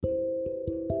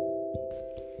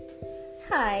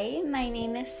Hi, my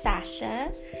name is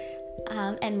Sasha,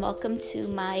 and welcome to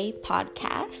my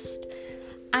podcast.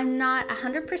 I'm not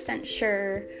 100%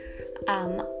 sure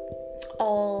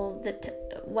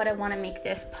what I want to make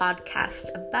this podcast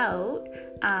about.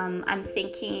 I'm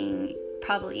thinking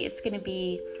probably it's going to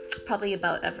be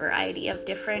about a variety of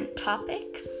different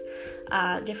topics,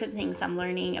 different things I'm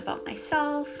learning about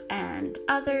myself and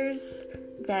others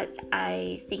that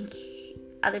I think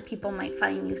other people might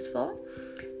find useful.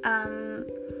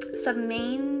 Some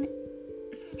main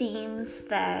themes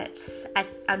that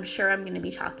I'm sure I'm going to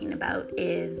be talking about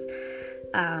is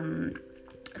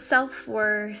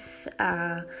self-worth,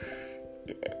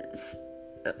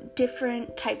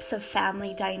 different types of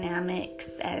family dynamics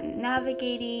and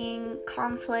navigating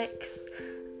conflicts,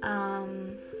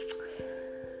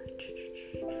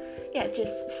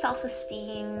 just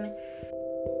self-esteem,